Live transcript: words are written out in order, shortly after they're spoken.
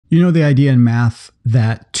You know the idea in math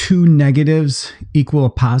that two negatives equal a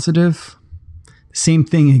positive? Same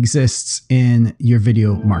thing exists in your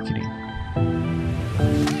video marketing.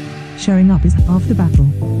 Showing up is half the battle,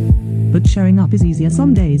 but showing up is easier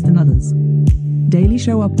some days than others.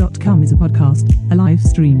 DailyShowUp.com is a podcast, a live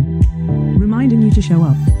stream, reminding you to show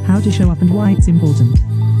up, how to show up and why it's important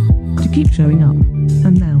to keep showing up.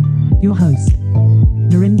 And now, your host,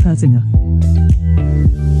 Darren Persinger.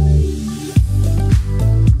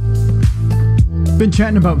 Been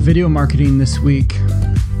chatting about video marketing this week,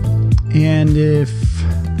 and if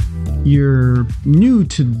you're new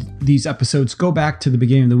to these episodes, go back to the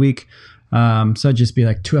beginning of the week. So it'd just be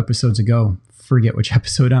like 2 episodes ago. Forget which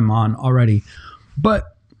episode I'm on already.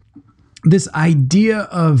 But this idea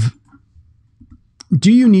of,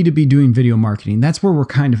 do you need to be doing video marketing? That's where we're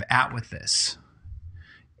kind of at with this.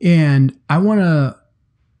 And I want to,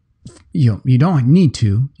 you don't need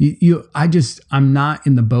to. I'm not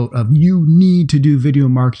in the boat of you need to do video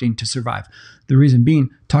marketing to survive. The reason being,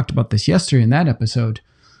 talked about this yesterday in that episode.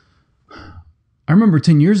 I remember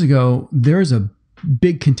 10 years ago, there's a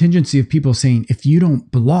big contingency of people saying, if you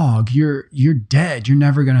don't blog, you're dead. You're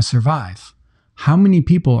never going to survive. How many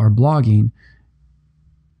people are blogging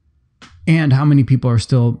and how many people are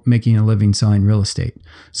still making a living selling real estate?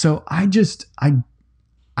 So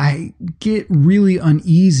I get really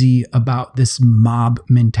uneasy about this mob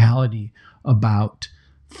mentality about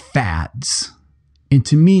fads. And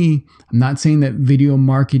to me, I'm not saying that video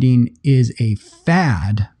marketing is a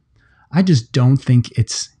fad. I just don't think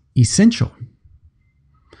it's essential.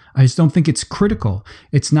 I just don't think it's critical.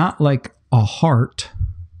 It's not like a heart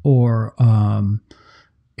or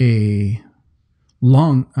a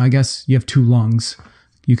lung. I guess you have 2 lungs.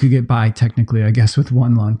 You could get by technically, I guess, with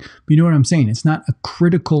 1 lung. But you know what I'm saying? It's not a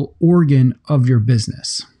critical organ of your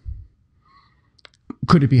business.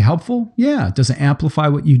 Could it be helpful? Yeah. Does it amplify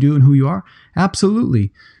what you do and who you are?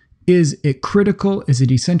 Absolutely. Is it critical? Is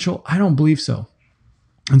it essential? I don't believe so.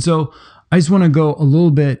 And so I just want to go a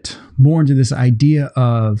little bit more into this idea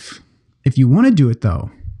of, if you want to do it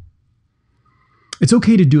though, it's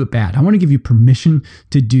okay to do it bad. I want to give you permission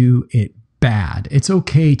to do it bad. It's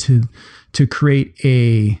okay to create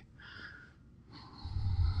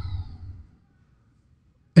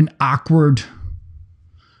an awkward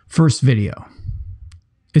first video.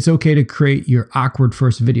 It's okay to create your awkward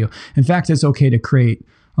first video. In fact, it's okay to create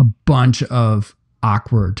a bunch of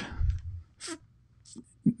awkward,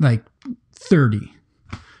 like 30.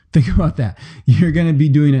 Think about that. You're going to be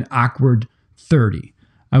doing an awkward 30.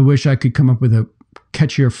 I wish I could come up with a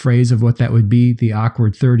catchier phrase of what that would be. The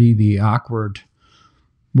awkward 30, the awkward.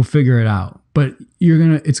 We'll figure it out. But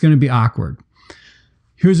it's going to be awkward.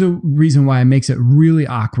 Here's a reason why it makes it really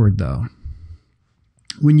awkward though.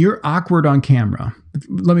 When you're awkward on camera,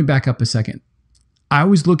 let me back up a second. I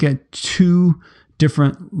always look at 2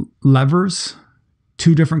 different levers,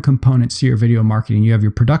 2 different components to your video marketing. You have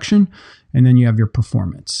your production and then you have your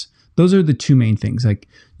performance. Those are the 2 main things. Like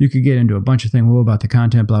you could get into a bunch of things. What about the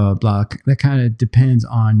content, blah, blah, blah. That kind of depends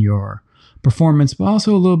on your performance, but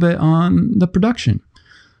also a little bit on the production.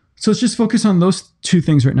 So let's just focus on those 2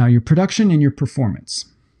 things right now, your production and your performance.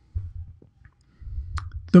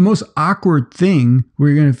 The most awkward thing where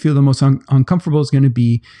you're going to feel the most uncomfortable is going to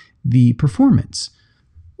be the performance.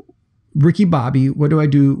 Ricky Bobby, what do I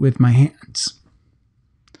do with my hands?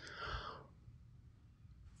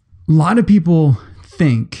 A lot of people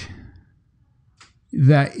think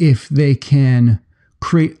that if they can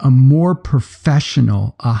create a more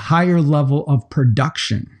professional, a higher level of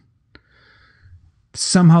production,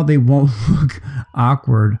 somehow they won't look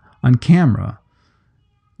awkward on camera,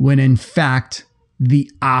 when in fact, the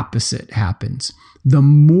opposite happens. The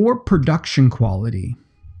more production quality,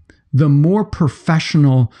 the more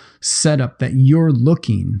professional setup that you're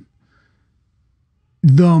looking,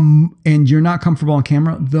 and you're not comfortable on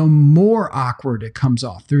camera, the more awkward it comes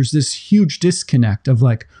off. There's this huge disconnect of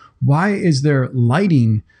like, why is there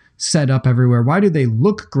lighting set up everywhere? Why do they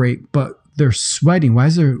look great, but they're sweating? Why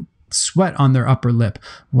is there sweat on their upper lip?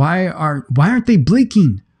 Why aren't they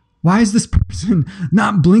blinking? Why is this person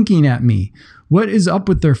not blinking at me? What is up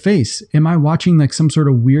with their face? Am I watching like some sort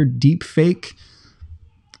of weird deep fake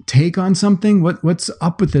take on something? What's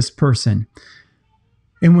up with this person?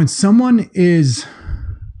 And when someone is,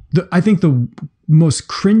 I think the most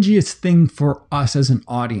cringiest thing for us as an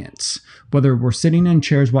audience, whether we're sitting in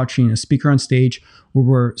chairs watching a speaker on stage, or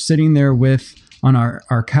we're sitting there on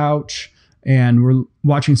our couch and we're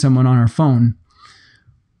watching someone on our phone,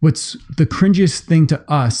 what's the cringiest thing to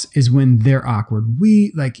us is when they're awkward.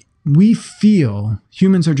 We feel,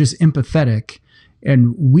 humans are just empathetic,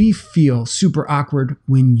 and we feel super awkward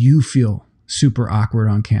when you feel super awkward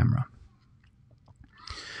on camera.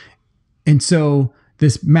 And so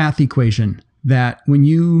this math equation that when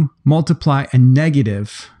you multiply a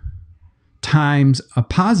negative times a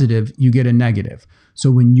positive, you get a negative.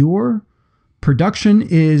 So when your production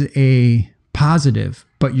is a positive,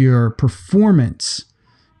 but your performance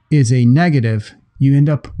is a negative, you end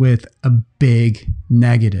up with a big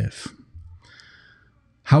negative.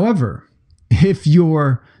 However, if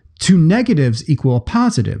your two negatives equal a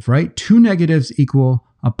positive, right? Two negatives equal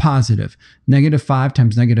a positive. -5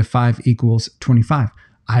 times -5 equals 25.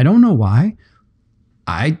 I don't know why.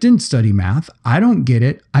 I didn't study math. I don't get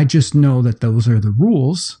it. I just know that those are the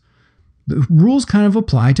rules. The rules kind of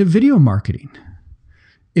apply to video marketing.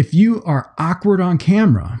 If you are awkward on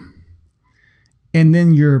camera, and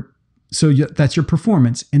then that's your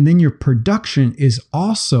performance, and then your production is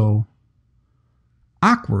also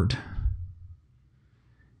awkward,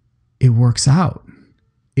 it works out.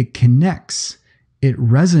 It connects. It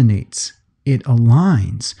resonates. It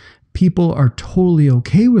aligns. People are totally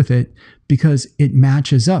okay with it because it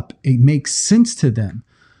matches up. It makes sense to them.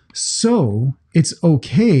 So it's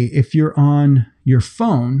okay if you're on your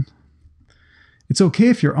phone. It's okay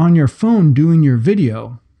if you're on your phone doing your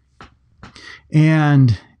video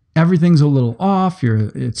and everything's a little off.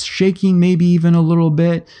 It's shaking maybe even a little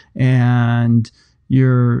bit, and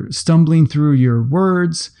you're stumbling through your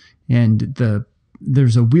words, and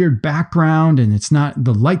there's a weird background, and it's not,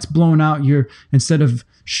 the light's blown out. Instead of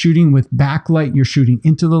shooting with backlight, you're shooting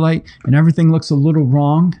into the light, and everything looks a little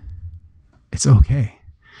wrong. It's okay.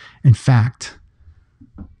 In fact,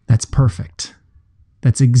 that's perfect.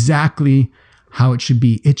 That's exactly how it should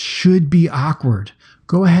be. It should be awkward.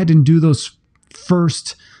 Go ahead and do those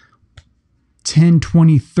first 10,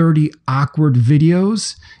 20, 30 awkward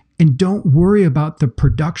videos, and don't worry about the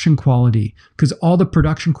production quality, because all the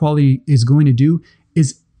production quality is going to do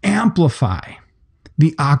is amplify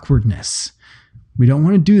the awkwardness. We don't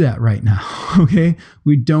want to do that right now, okay?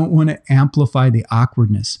 We don't want to amplify the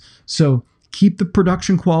awkwardness. So keep the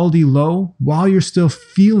production quality low while you're still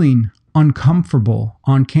feeling uncomfortable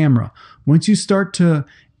on camera. Once you start to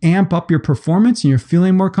amp up your performance and you're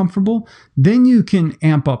feeling more comfortable, then you can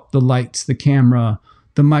amp up the lights, the camera,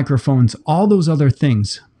 the microphones, all those other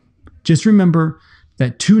things. Just remember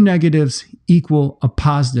that two negatives equal a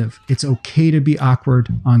positive. It's okay to be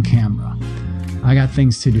awkward on camera. I got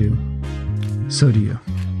things to do. So do you.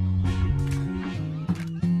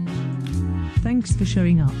 Thanks for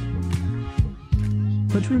showing up.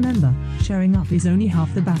 But remember, showing up is only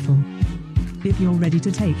half the battle. If you're ready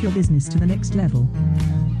to take your business to the next level,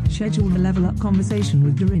 schedule a Level Up conversation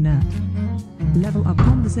with Doreen at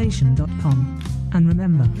levelupconversation.com. And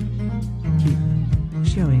remember, keep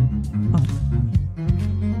showing up.